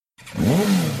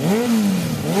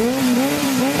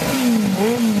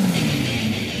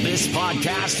This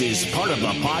podcast is part of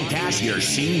the Podcast Your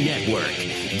Scene Network.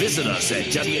 Visit us at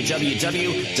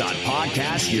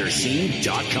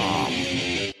www.podcastyourscene.com.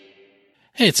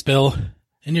 Hey, it's Bill,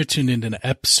 and you're tuned in to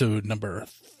episode number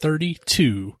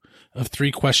 32 of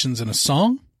 3 Questions and a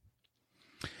Song.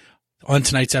 On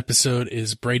tonight's episode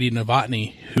is Brady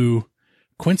Novotny, who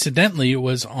coincidentally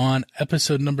was on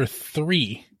episode number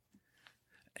 3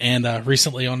 and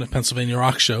recently on the Pennsylvania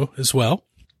Rock Show as well.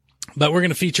 But we're going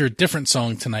to feature a different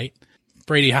song tonight.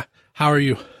 Brady, how are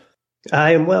you?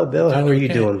 I am well, Bill. How are you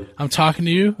doing? I'm talking to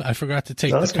you. I forgot to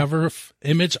take the cover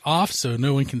image off so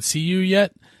no one can see you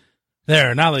yet.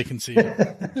 There, now they can see you.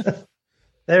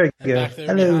 There we go. Back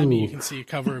there behind me, you can see a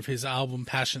cover of his album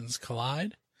Passions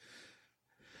Collide.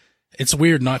 It's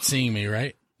weird not seeing me,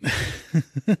 right?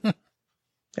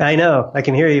 I know. I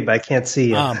can hear you, but I can't see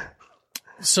you.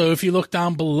 So if you look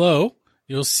down below,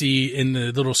 you'll see in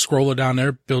the little scroller down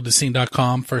there,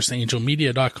 buildascene.com,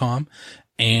 firstangelmedia.com.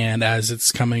 And as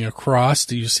it's coming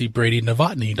across, you see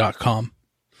bradynovotny.com.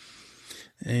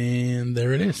 And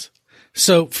there it is.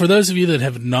 So for those of you that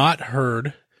have not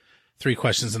heard 3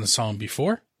 Questions in a Song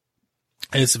before,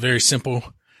 it's a very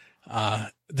simple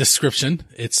description.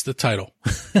 It's the title.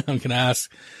 I'm going to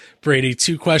ask Brady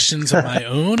 2 questions of my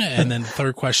own, and then the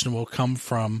third question will come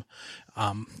from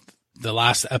the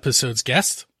last episode's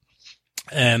guest.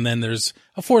 And then there's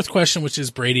a 4th question, which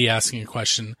is Brady asking a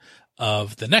question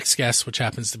of the next guest, which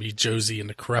happens to be Josie and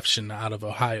the Corruption out of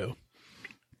Ohio.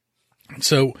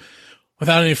 So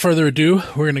without any further ado,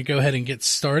 we're going to go ahead and get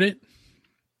started.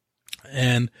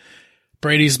 And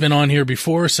Brady's been on here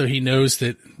before, so he knows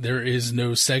that there is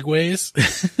no segues.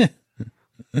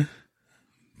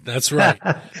 That's right.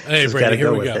 Hey, Brady,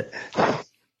 here we go.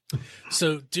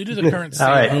 So due to the current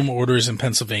stay-at-home orders in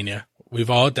Pennsylvania, we've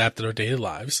all adapted our daily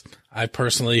lives. I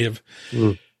personally have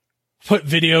put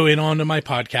video in onto my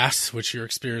podcast, which you're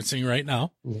experiencing right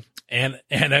now, and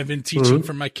I've been teaching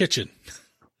from my kitchen.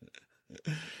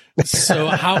 So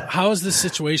how has this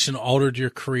situation altered your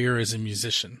career as a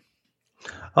musician?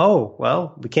 Oh,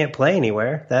 well, we can't play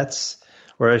anywhere.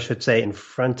 Or I should say in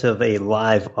front of a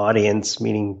live audience,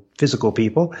 meaning physical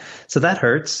people. So that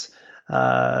hurts.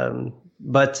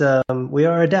 But we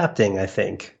are adapting, I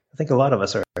think. I think a lot of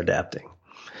us are adapting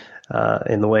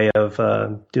in the way of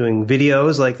doing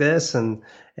videos like this and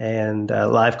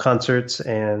live concerts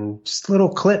and just little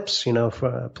clips,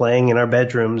 for playing in our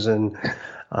bedrooms and,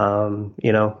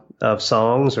 of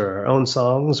songs or our own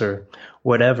songs or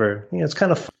whatever. It's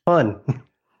kind of fun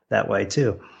that way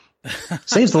too.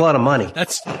 Saves a lot of money.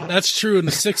 That's true. In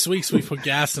the 6 weeks, we put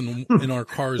gas in our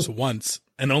cars once,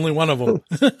 and only one of them.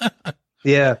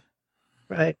 Yeah,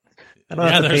 right. I don't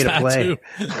have to pay to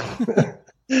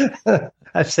play.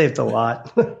 I've saved a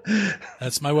lot.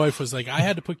 That's my wife was like, I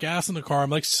had to put gas in the car. I'm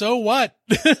like, so what?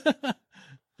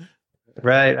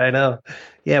 Right, I know.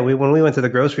 Yeah, when we went to the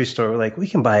grocery store, we're like, we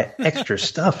can buy extra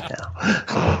stuff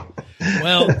now.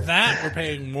 Well, that we're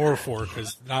paying more for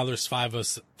because now there's 5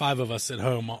 of us at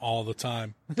home all the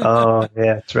time. Oh,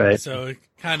 yeah, that's right. So it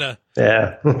kind of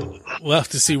we'll have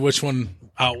to see which one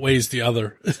outweighs the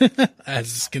other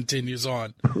as this continues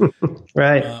on.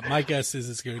 Right. My guess is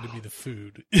it's going to be the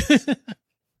food.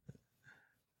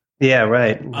 Yeah,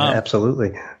 right.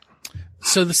 Absolutely.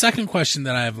 So the second question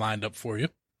that I have lined up for you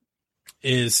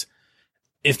is,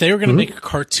 if they were going to make a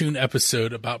cartoon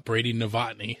episode about Brady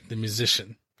Novotny, the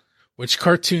musician, which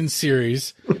cartoon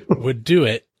series would do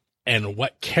it, and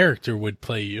what character would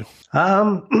play you?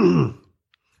 Well,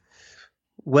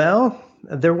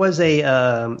 I'm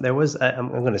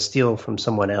going to steal from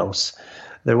someone else.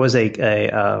 There was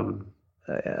a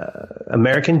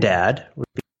American Dad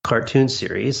cartoon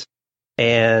series,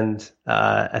 and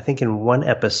I think in one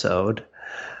episode,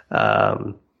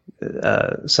 one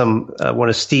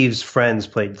of Steve's friends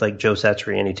played like Joe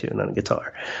Satriani tune on a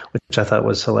guitar, which I thought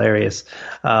was hilarious.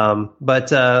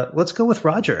 But let's go with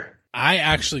Roger. I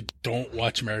actually don't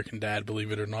watch American Dad,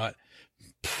 believe it or not,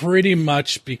 pretty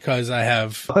much because I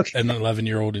have an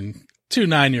 11-year-old and 2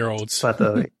 9-year-olds.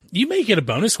 You may get a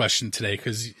bonus question today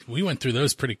because we went through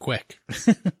those pretty quick.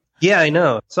 Yeah, I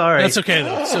know. Sorry. That's okay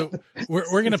though. So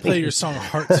we're going to play your song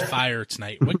Heart's Fire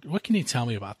tonight. What can you tell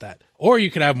me about that? Or you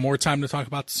could have more time to talk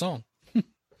about the song.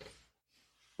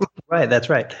 Right. That's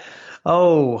right.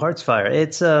 Oh, Heart's Fire.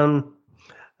 It's just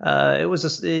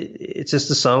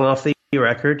a song off the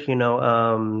record,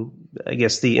 I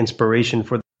guess the inspiration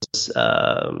for this,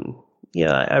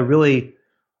 I really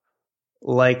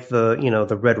like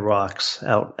the Red Rocks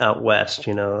out west,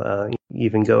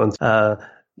 even going,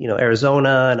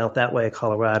 Arizona and out that way,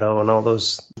 Colorado, and all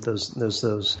those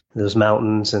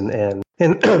mountains and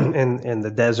and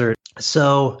the desert.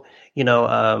 So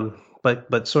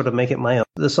but sort of make it my own.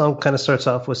 The song kind of starts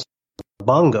off with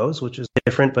bongos, which is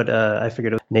different, but I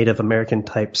figured a Native American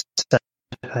type sound,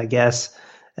 I guess,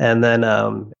 and then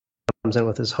comes in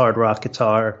with his hard rock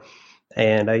guitar.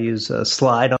 And I use a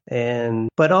slide,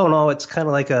 but all in all, it's kind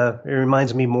of like it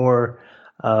reminds me more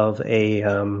of a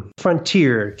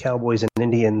frontier cowboys and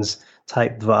Indians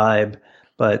type vibe,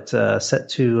 but set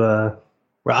to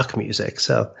rock music.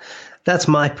 So that's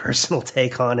my personal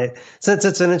take on it. Since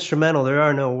it's an instrumental, there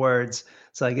are no words,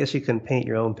 so I guess you can paint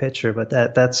your own picture. But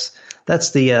that's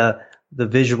the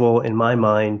visual in my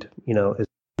mind.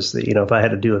 Is if I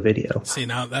had to do a video. See,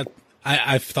 now that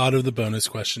I've thought of the bonus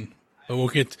question. But we'll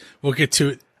get to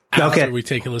it after we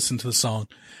take a listen to the song.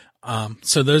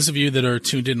 So those of you that are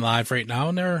tuned in live right now,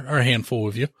 and there are a handful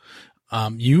of you,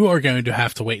 you are going to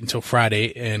have to wait until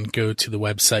Friday and go to the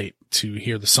website to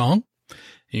hear the song.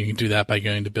 You can do that by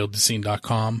going to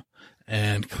buildthescene.com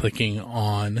and clicking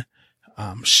on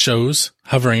shows,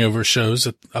 hovering over shows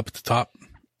up at the top,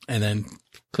 and then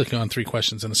clicking on 3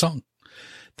 questions in a song.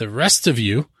 The rest of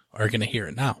you are going to hear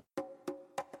it now.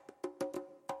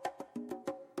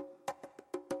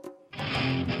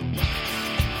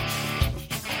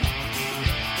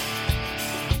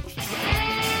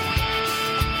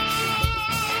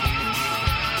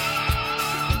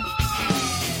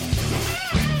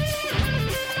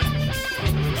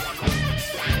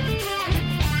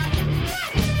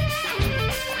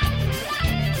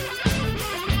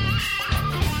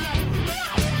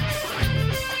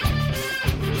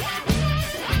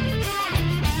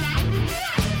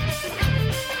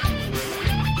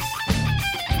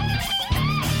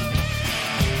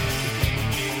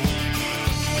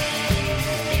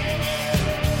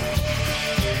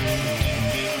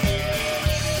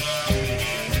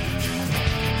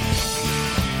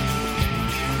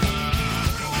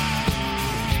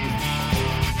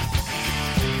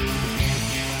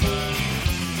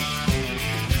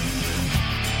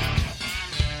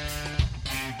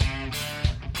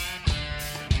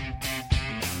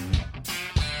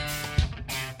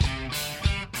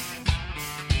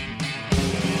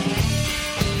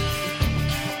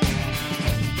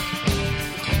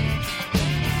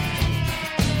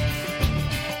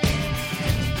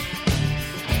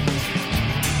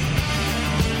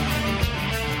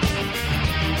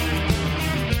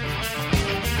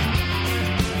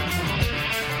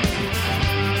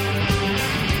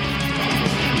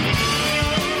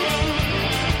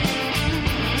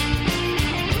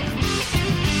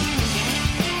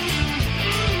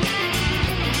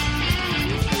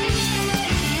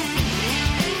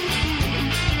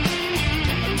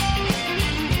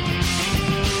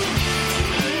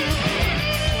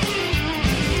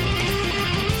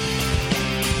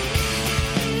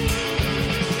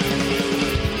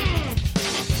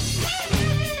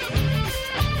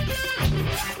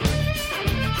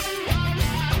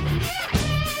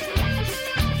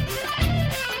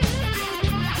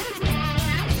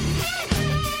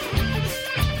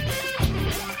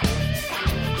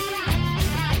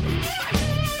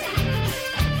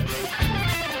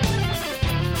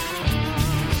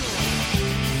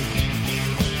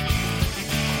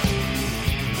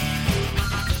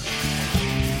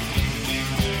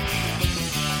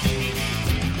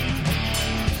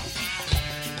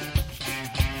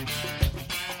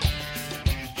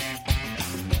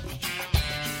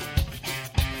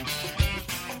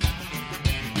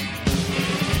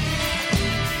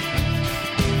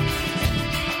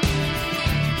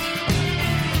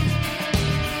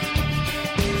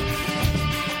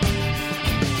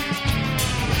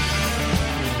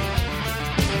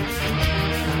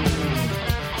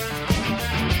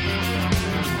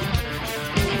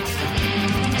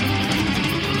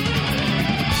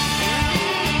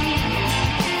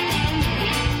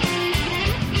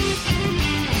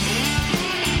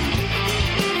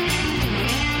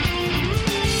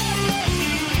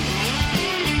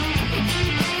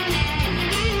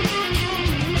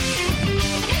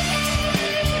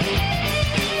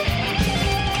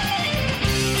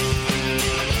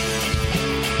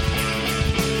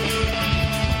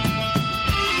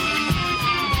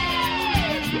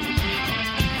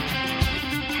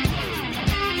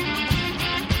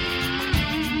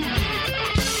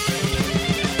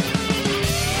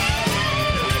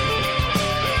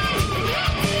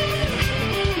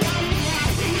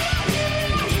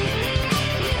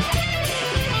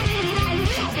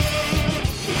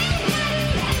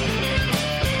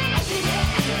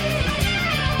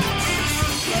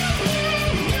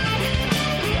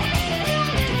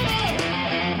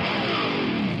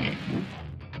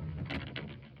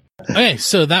 Okay,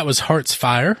 so that was Heart's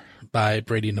Fire by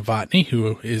Brady Novotny,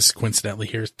 who is coincidentally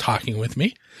here talking with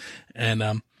me. And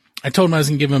I told him I was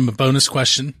going to give him a bonus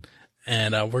question,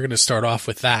 and we're going to start off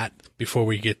with that before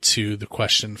we get to the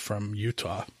question from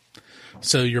Utah.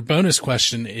 So your bonus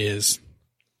question is,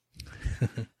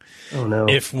 oh no!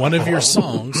 If one of your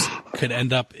songs could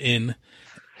end up in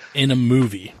a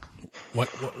movie,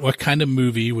 what kind of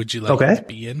movie would you like it to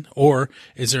be in? Or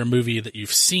is there a movie that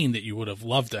you've seen that you would have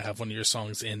loved to have one of your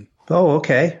songs in? Oh,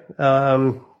 okay.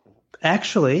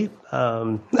 Actually,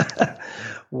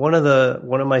 one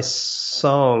of my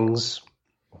songs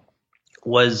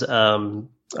was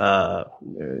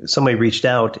somebody reached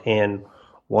out and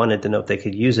wanted to know if they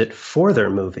could use it for their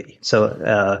movie.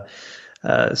 So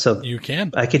you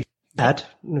can. I could do that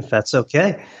if that's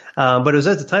okay. But it was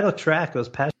at the title track. It was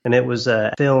Passion, and it was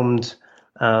filmed.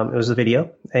 It was a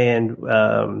video, and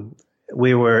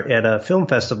we were at a film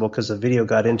festival because the video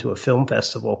got into a film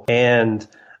festival, and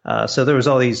so there was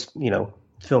all these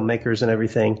filmmakers and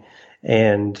everything,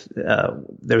 and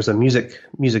there was a music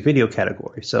video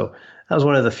category. So I was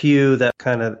one of the few that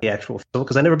kind of the actual film,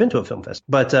 because I'd never been to a film festival,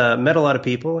 but met a lot of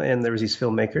people, and there was these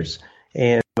filmmakers,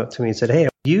 and came up to me and said, "Hey,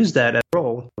 use that as a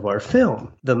role of our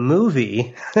film." The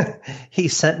movie he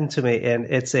sent it to me, and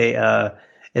it's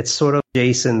sort of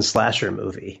Jason slasher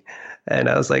movie, and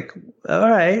I was like, "All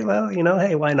right, well,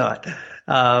 hey, why not?"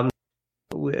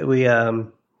 We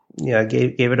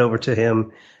gave it over to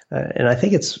him, and I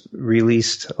think it's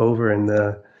released over in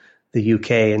the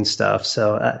UK and stuff.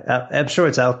 So I'm sure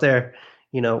it's out there,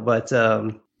 but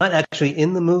not actually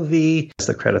in the movie as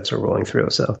the credits are rolling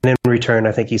through. So and in return,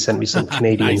 I think he sent me some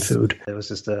Canadian food. It was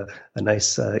just a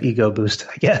nice ego boost,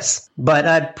 I guess. But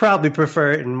I'd probably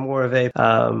prefer it in more of a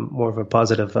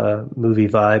positive movie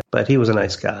vibe. But he was a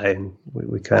nice guy, and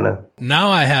we kind of. Now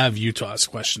I have Utah's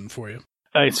question for you.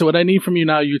 All right, so what I need from you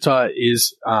now, Utah,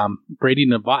 is Brady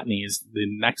Novotny is the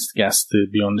next guest to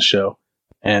be on the show,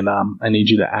 and I need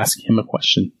you to ask him a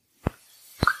question.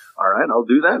 All right, I'll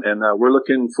do that, and we're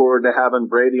looking forward to having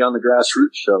Brady on the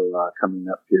Grassroots show coming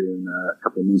up here in a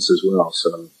couple of months as well.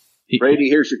 So, Brady,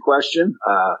 here's your question.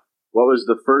 What was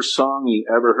the first song you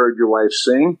ever heard your wife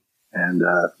sing? And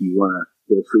if you want to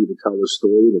feel free to tell the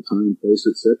story, the time, place,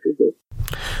 etc.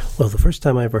 Well, the first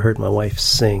time I ever heard my wife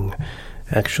sing,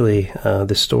 actually,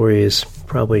 the story is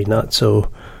probably not so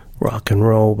rock and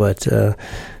roll, but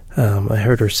I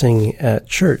heard her sing at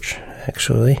church,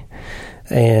 actually,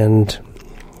 and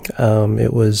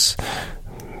it was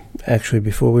actually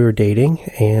before we were dating,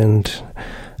 and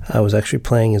I was actually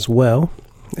playing as well,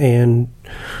 and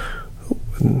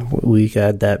we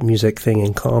had that music thing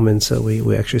in common, so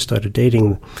we actually started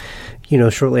dating,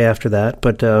 shortly after that,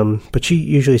 but she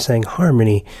usually sang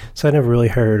harmony, so I never really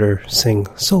heard her sing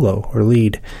solo or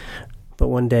lead. But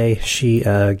one day she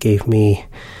gave me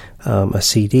a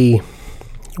CD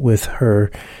with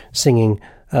her singing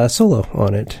solo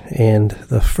on it, and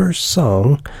the first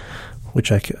song,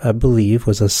 which I believe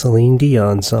was a Celine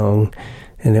Dion song,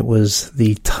 and it was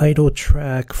the title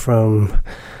track from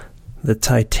the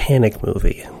Titanic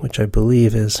movie, which I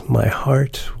believe is My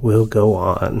Heart Will Go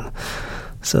On.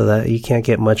 So that you can't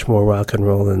get much more rock and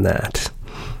roll than that.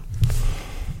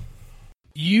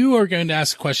 You are going to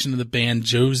ask a question of the band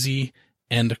Josie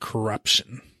and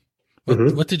Corruption.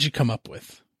 What did you come up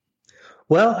with?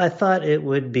 Well, I thought it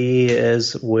would be,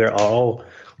 as we're all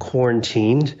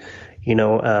quarantined,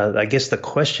 I guess the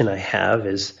question I have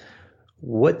is,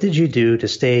 what did you do to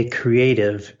stay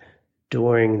creative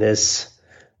during this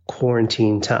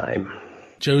quarantine time?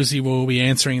 Josie will be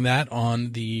answering that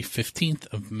on the 15th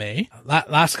of May.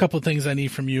 Last couple of things I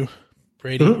need from you,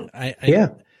 Brady.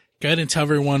 Mm-hmm. Go ahead and tell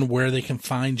everyone where they can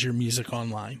find your music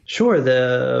online. Sure.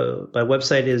 My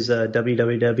website is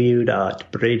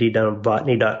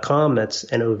www.bradynovotny.com. That's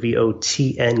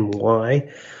Novotny.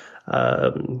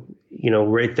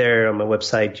 Right there on my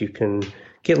website, you can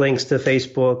get links to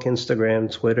Facebook,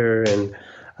 Instagram, Twitter, and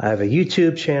I have a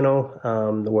YouTube channel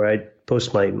where I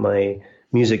post my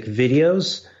music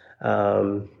videos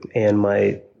and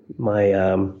my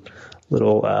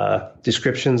little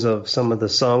descriptions of some of the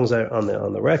songs on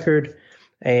the record,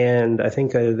 and I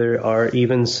think there are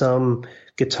even some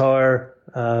guitar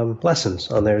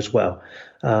lessons on there as well.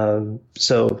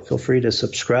 So feel free to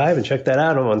subscribe and check that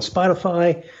out. I'm on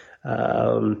Spotify,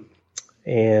 and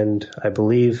I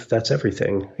believe that's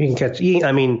everything. You can catch.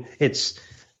 It's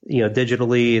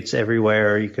digitally, it's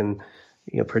everywhere. You can.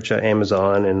 Purchase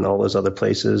Amazon and all those other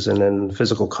places, and then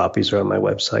physical copies are on my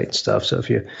website and stuff. So if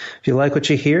you like what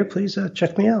you hear, please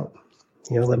check me out.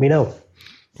 Let me know.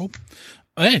 Cool.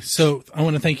 Okay, so I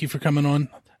want to thank you for coming on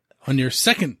your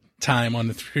second time on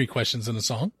the 3 questions in a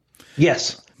song.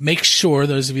 Yes. Make sure,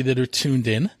 those of you that are tuned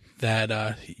in,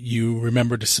 that you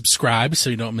remember to subscribe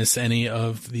so you don't miss any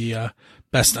of the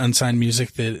best unsigned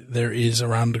music that there is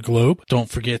around the globe. Don't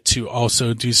forget to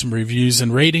also do some reviews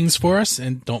and ratings for us,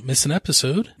 and don't miss an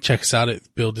episode. Check us out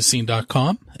at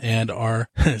buildthescene.com, and our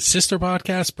sister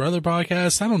podcast, brother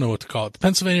podcast, I don't know what to call it, the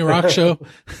Pennsylvania Rock Show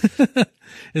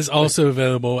is also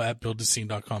available at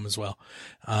buildthescene.com as well.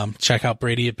 Check out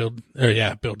Brady at Build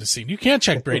the Scene. You can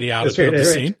check Brady out at Build the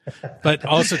Scene, but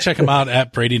also check him out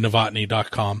at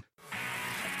bradynovotny.com.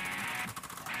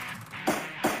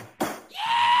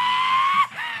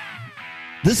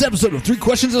 This episode of 3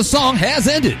 Questions and a Song has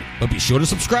ended, but be sure to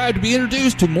subscribe to be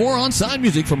introduced to more unsigned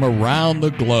music from around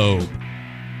the globe.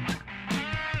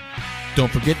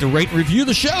 Don't forget to rate and review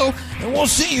the show, and we'll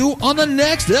see you on the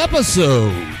next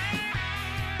episode.